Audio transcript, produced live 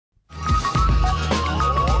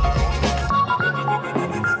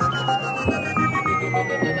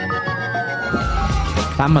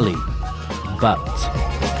family. But.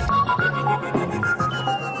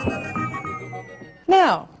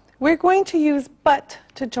 Now, we're going to use but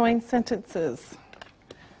to join sentences.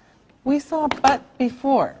 We saw but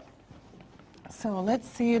before, so let's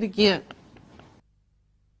see it again.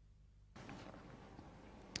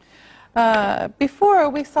 Before,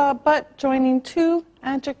 we saw but joining two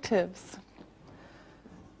adjectives,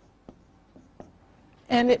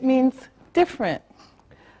 and it means different.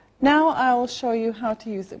 Now I will show you how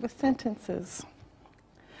to use it with sentences.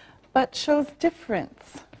 But shows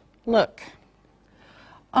difference. Look,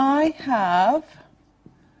 I have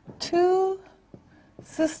two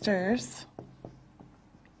sisters,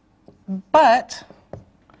 but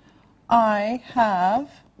I have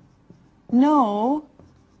no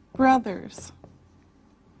brothers.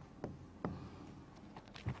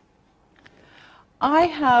 I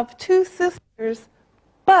have two sisters,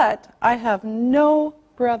 but I have no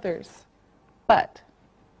brothers. But.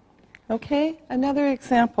 Okay, another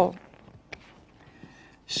example.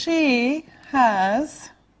 She has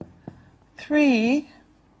 3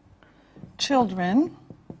 children,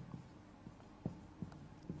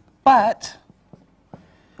 but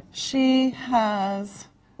she has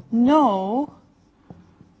no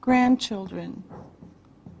grandchildren.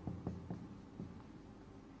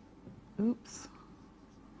 Oops.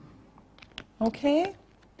 Okay?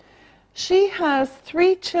 She has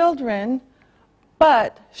 3 children,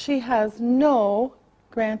 but she has no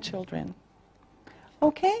grandchildren.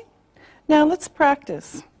 Okay? Now let's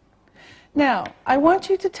practice. Now, I want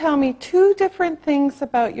you to tell me 2 different things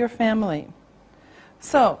about your family.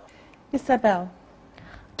 So, Isabel.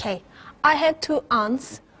 Okay, I have 2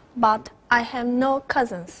 aunts, but I have no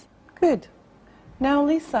cousins. Good. Now,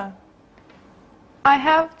 Lisa. I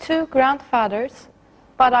have 2 grandfathers,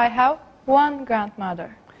 but I have 1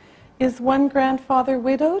 grandmother. Is one grandfather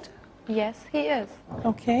widowed? Yes, he is.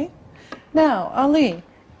 Okay. Now, Ali.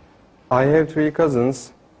 I have 3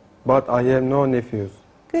 cousins, but I have no nephews.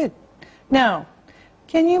 Good. Now,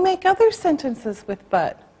 can you make other sentences with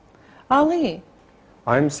but? Ali.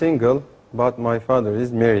 I'm single, but my father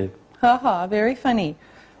is married. Haha, very funny.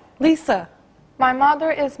 Lisa. My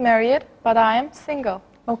mother is married, but I am single.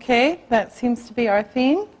 Okay, that seems to be our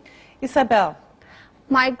theme. Isabel.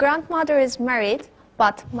 My grandmother is married,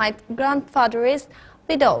 but my grandfather is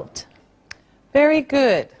widowed. Very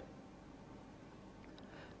good.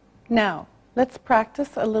 Now, let's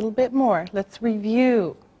practice a little bit more. Let's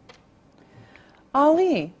review.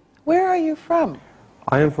 Ali, where are you from?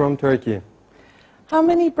 I am from Turkey. How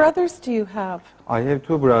many brothers do you have? I have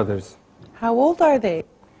 2 brothers. How old are they?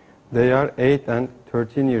 They are 8 and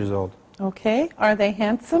 13 years old. Okay, are they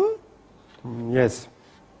handsome? Yes.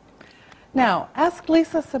 Now, ask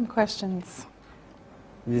Lisa some questions.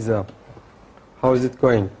 Lisa, how is it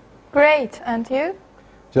going? Great, and you?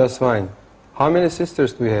 Just fine. How many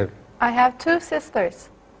sisters do you have? I have 2 sisters.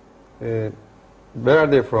 Where are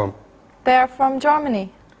they from? They are from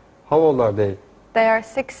Germany. How old are they? They are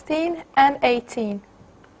 16 and 18.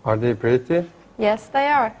 Are they pretty? Yes, they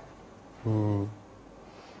are.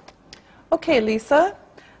 Okay, Lisa,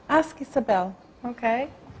 ask Isabel. Okay.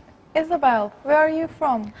 Isabel, where are you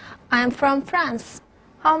from? I am from France.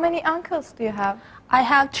 How many uncles do you have? I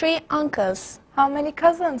have 3 uncles. How many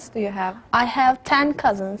cousins do you have? I have 10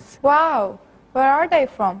 cousins. Wow! Where are they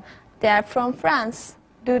from? They are from France.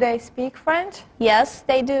 Do they speak French? Yes,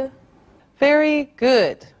 they do. Very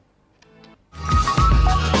good.